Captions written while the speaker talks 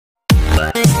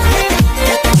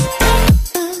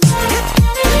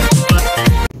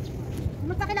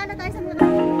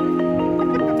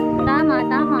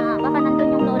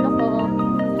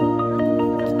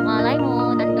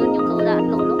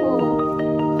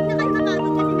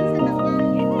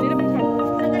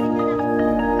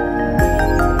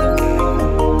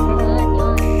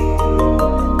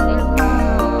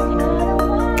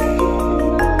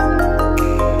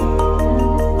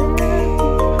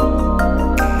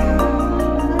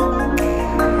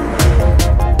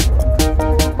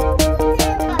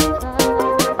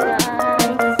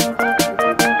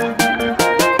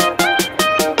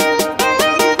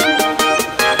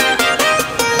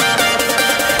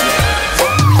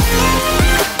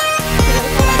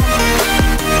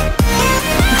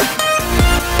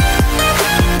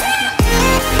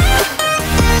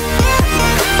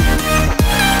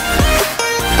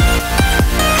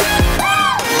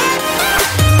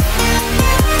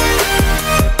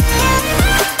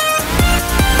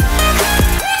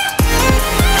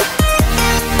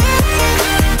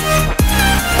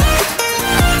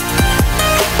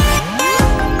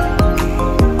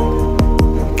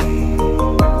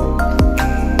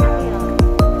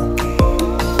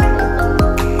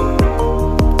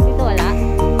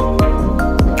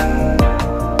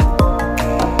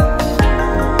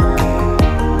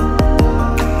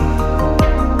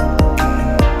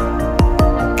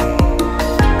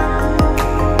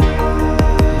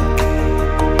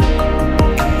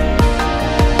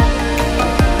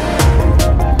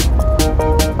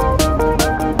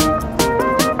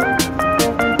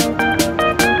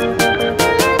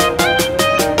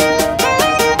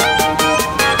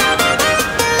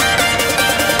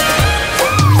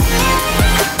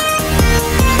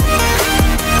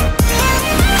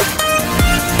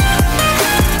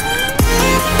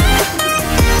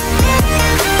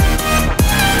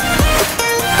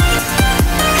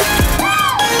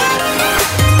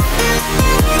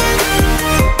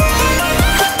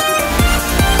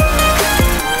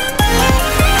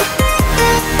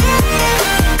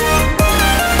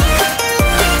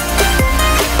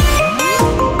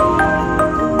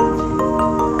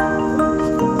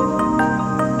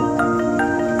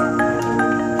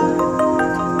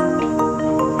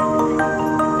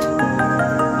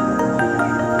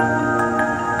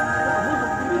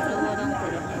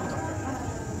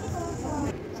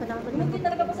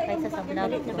kaysa sa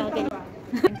vlog na bagay.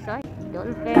 Inside,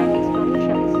 dolphin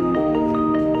explorations.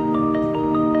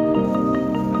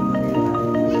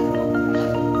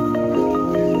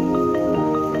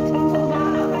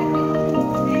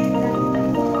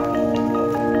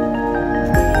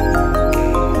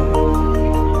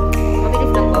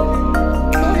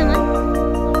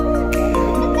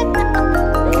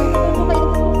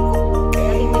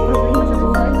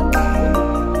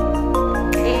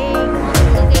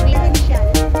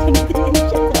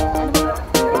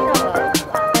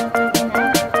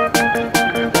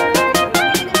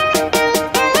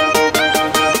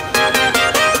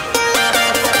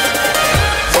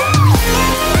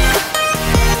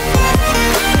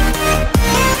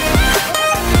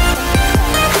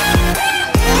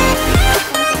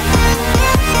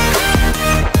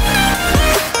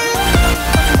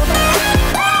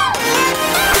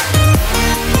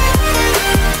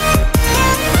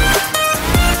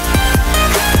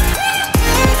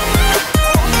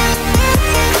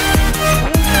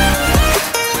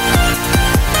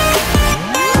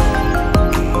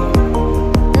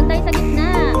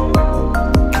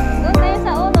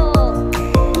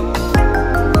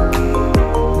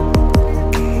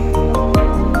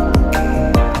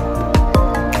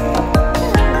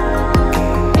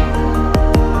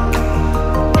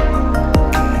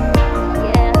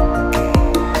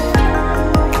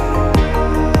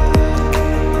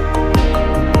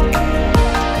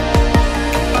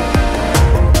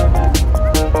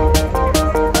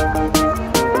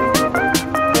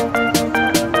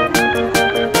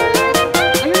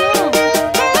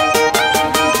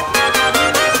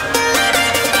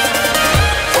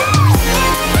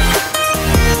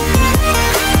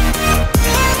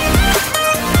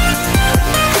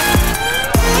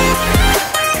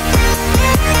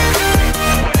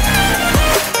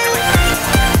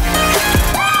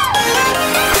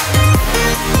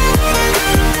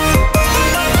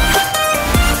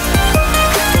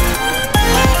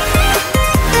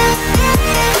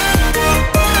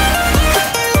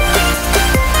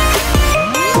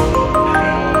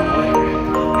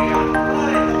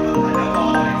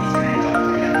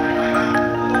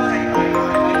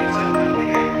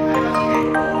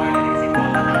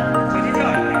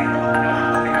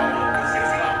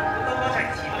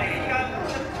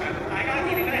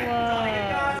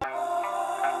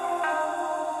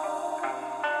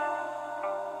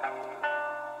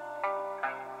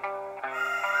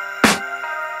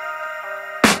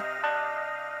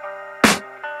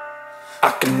 I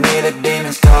can hear the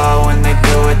demons call when they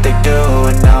do what they do.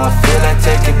 And now I feel like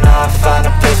taking off, find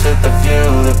a place with a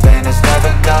view. The pain is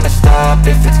never gonna stop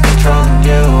if it's controlling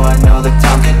you. I know that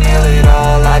time can heal it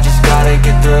all, I just gotta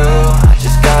get through. I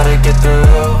just gotta get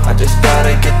through, I just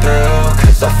gotta get through.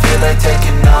 Cause I feel like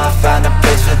taking off, find a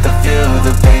place with a view.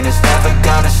 The pain is never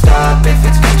gonna stop if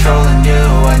it's controlling you.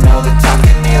 I know that time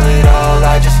can heal it all,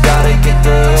 I just gotta get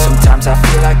through. Sometimes I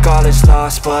feel like all is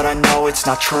lost, but I know it's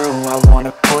not true. I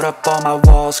wanna put up all my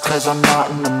walls cause I'm not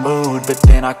in the mood, but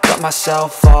then I cut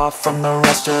myself off from the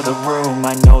rest of the room.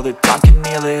 I know that time can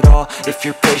heal it all if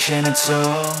you're patient, and soon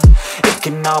it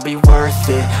can all be worth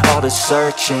it, all the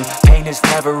searching. Pain is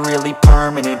never really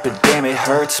permanent, but damn it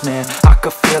hurts, man. I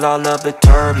could feel all of the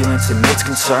turbulence and it's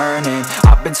concerning.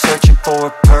 I've been searching for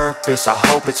a purpose, I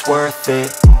hope it's worth it.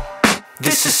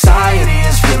 This society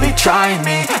is really trying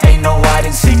me. Ain't no hide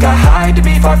and seek, I hide to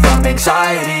be far from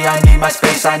anxiety. I need my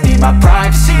space, I need my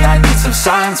privacy. I need some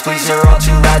silence, please, you're all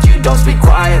too loud. You don't speak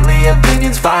quietly,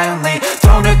 opinions violently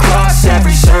thrown across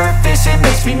every surface. It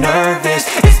makes me nervous,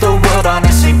 is the world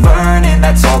honestly burning?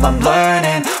 That's all I'm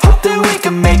learning. Hope that we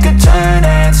can make a turn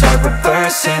and start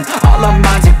reversing all our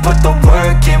minds and put the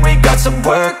work in. We got some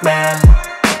work, man.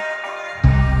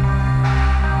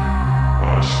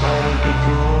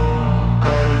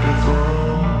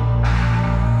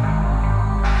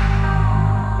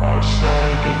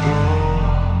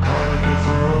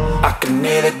 I can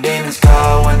hear the demons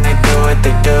call when they do what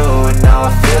they do. And now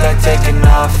I feel like taking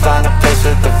off, find a place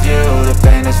with a view. The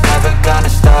pain is never gonna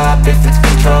stop if it's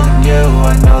controlling you.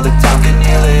 I know that time can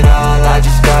heal it all, I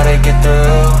just gotta get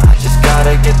through. I just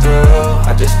gotta get through,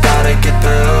 I just gotta get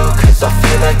through. Cause I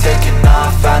feel like taking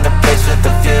off, find a place with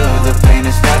a view. The pain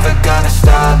is never gonna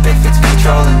stop if it's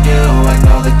controlling you. I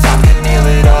know that time can heal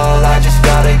it all, I just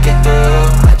gotta get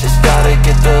through. I just gotta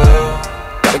get through.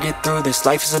 Gotta get through this,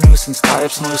 life is a nuisance, tie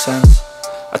up some loose ends.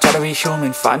 I try to be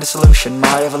human, find a solution,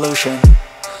 my evolution.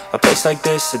 A place like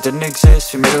this, it didn't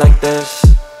exist, we made it like this.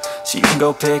 So you can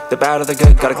go pick the bad or the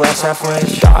good, got a glass half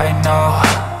wish. I know,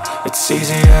 it's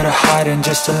easier to hide than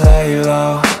just to lay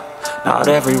low. Not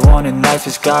everyone in life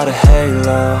has got a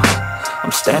halo.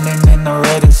 I'm standing in the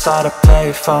red inside a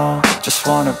payphone. Just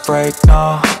wanna break,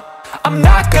 no, I'm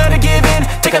not gonna give in.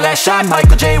 Take a last shot,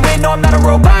 Michael J. Win. No, I'm not a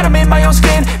robot, I'm in my own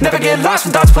skin. Never get lost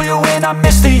when thoughts pull you in. I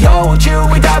miss the old you,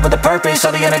 we died with a purpose.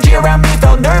 All the energy around me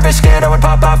felt nervous, scared I would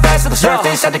pop out fast to the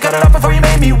surface. Had to cut it off before you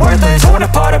made me worthless. Torn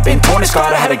apart, I've been torn and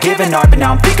scarred. I had a given art, but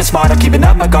now I'm thinking smart. I'm keeping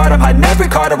up my guard, I'm hiding every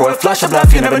card. A royal flush of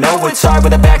love, you never know what's hard.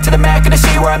 With a back to the mat, gonna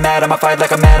see where I'm at. I'ma fight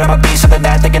like I'm mad, I'ma be something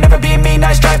that they can never be me.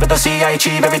 Nice try, but they'll see I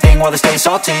achieve everything while they stay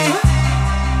salty.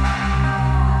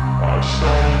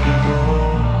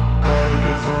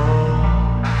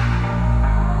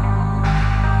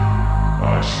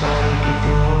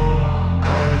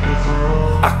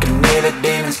 I can hear the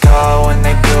demons call when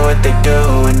they do what they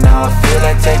do. And now I feel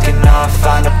like taking off,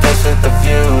 find a place with a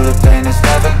view. The pain is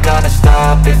never gonna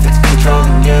stop if it's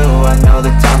controlling you. I know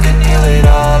that time can heal it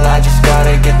all, I just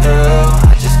gotta get through.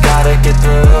 I just gotta get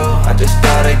through, I just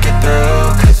gotta get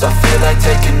through. Cause I feel like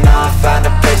taking off, find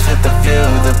a place with a view.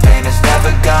 The pain is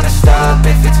never gonna stop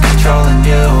if it's controlling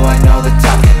you. I know that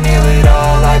time can heal it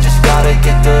all, I just gotta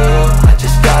get through. I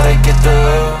just gotta get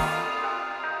through.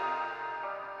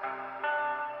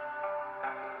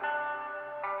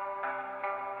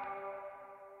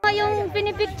 Yung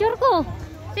pinipicture ko.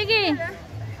 Sige.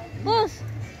 Boss.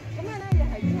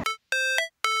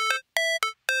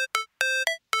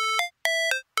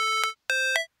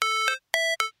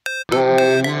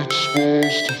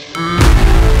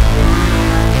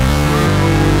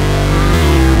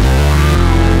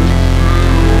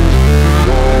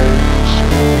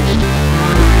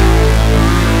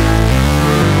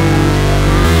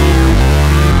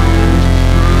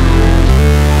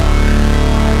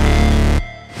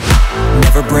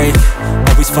 Never break,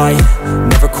 always fight,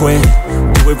 never quit,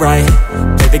 do it right,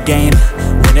 play the game,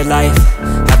 win it life,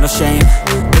 have no shame,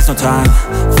 there's no time,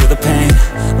 feel the pain,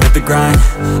 live the grind,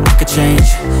 I could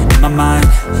change, in my mind,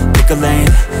 pick a lane,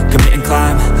 commit and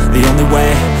climb, the only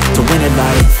way to win it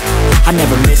life. I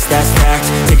never miss, that's fact,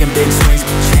 taking big swings,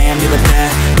 hand me the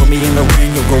bat, put me in the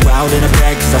ring, you'll go out in a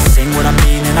bag, cause I sing what I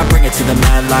mean and I bring it to the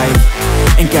mad light.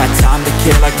 Ain't got time to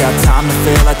kill, I got time to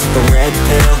feel, I took the red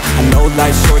pill, I know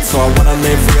life's short so I wanna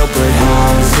live real, but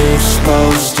how's it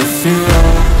supposed to feel?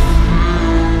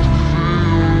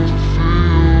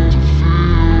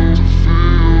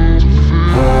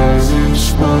 How's it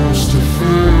supposed to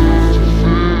feel?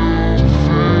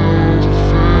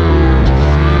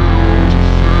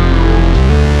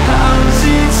 How's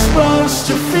it supposed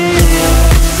to feel?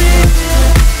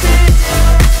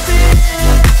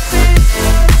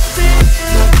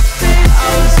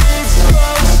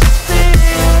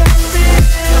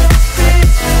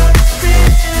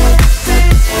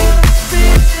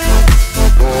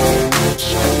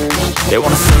 They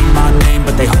wanna say my name,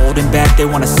 but they holding back. They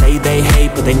wanna say they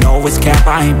hate, but they know it's cap.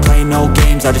 I ain't play no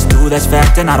games, I just do that's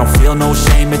fact. And I don't feel no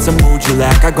shame, it's a mood you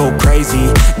lack. I go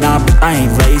crazy, nah, but I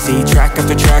ain't lazy. Track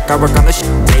after track, I work on this shit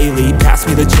daily. Pass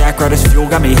me the jack, right as fuel,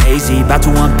 got me hazy. About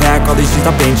to unpack all these things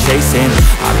I've been chasing.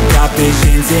 I've got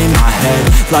visions in my head,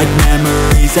 like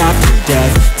memories after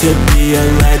death. To be a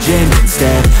legend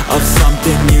instead of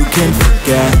something you can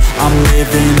forget. I'm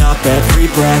living up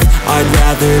every breath, I'd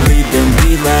rather lead than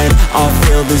be led. I'll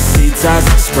fill the seats as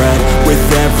I spread with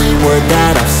every word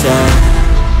that I've said.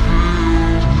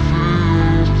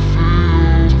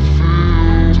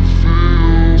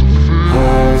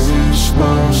 How's it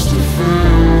supposed to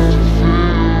feel?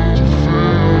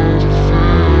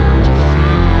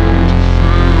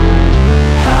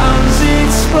 How's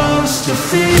it supposed to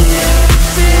feel?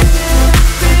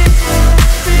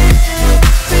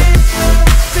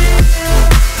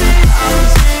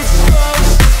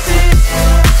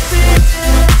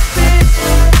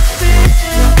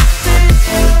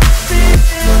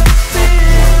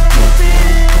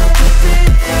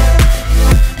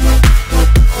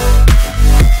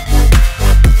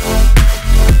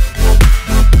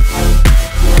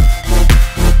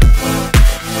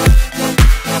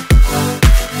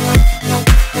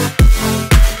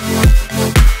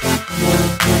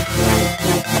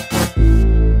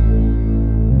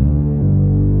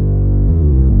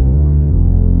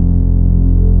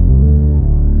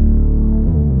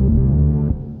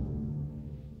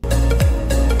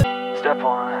 Step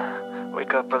 1,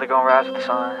 wake up early, gonna rise with the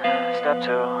sun. Step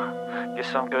 2, get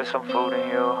some good, some food in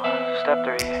you. Step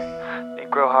 3,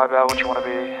 think real hard about what you wanna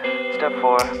be. Step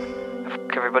 4,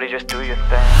 fuck everybody, just do your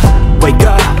thing. Wake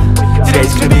up,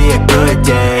 today's gonna be a good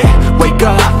day. Wake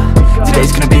up,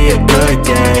 today's gonna be a good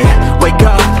day. Wake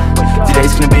up,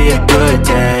 today's gonna be a good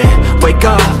day. Wake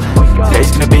up,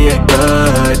 today's gonna be a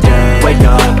good day. Wake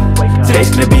up, today's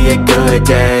gonna be a good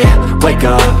day. Wake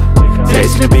up,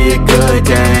 today's gonna be a good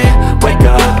day. Wake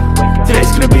up,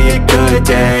 today's gonna be a good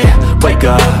wake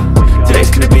up,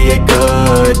 today's gonna be a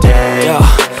good day.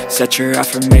 Yo, set your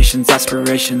affirmations,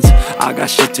 aspirations. I got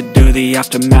shit to do, the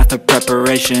aftermath of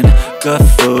preparation. Good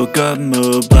food, good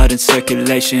mood, blood in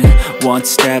circulation. One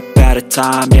step at a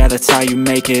time, yeah, that's how you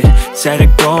make it. Set a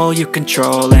goal you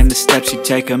control and the steps you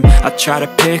take them. I try to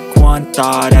pick one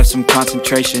thought, have some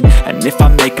concentration. And if I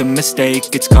make a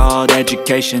mistake, it's called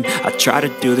education. I try to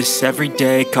do this every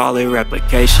day, call it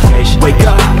replication. Wake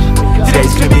up,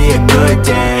 today's gonna be a good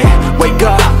day. Wake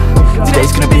up,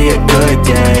 today's gonna be a good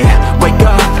day. Wake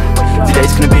up,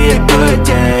 today's gonna be a good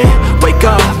day. Wake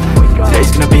up,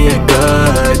 today's gonna be a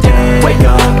good day. Wake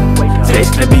up,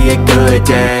 today's gonna be a good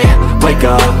day. Wake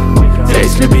up,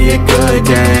 today's gonna be a good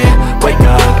day. Wake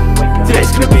up,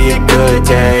 today's gonna be a good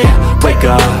day. Wake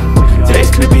up, today's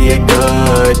gonna be a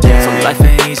good day. So life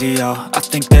ain't easy, yo, I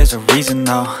think there's a reason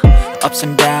though. Ups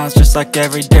and downs, just like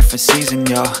every different season,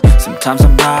 yo. Sometimes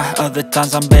I'm high, other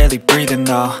times I'm barely breathing,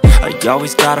 though. I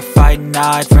always gotta fight and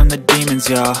hide from the demons,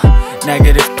 yo.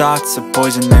 Negative thoughts are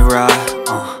poison, they rot.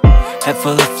 Head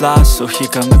full of flies, so here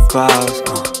come the clouds.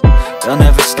 They'll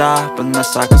never stop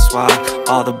unless I can swap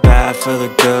all the bad for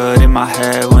the good in my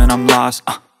head when I'm lost.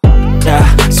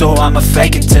 Yeah, so I'ma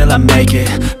fake it till I make it.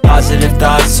 Positive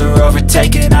thoughts are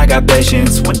overtaken, I got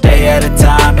patience. One day at a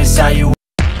time is how you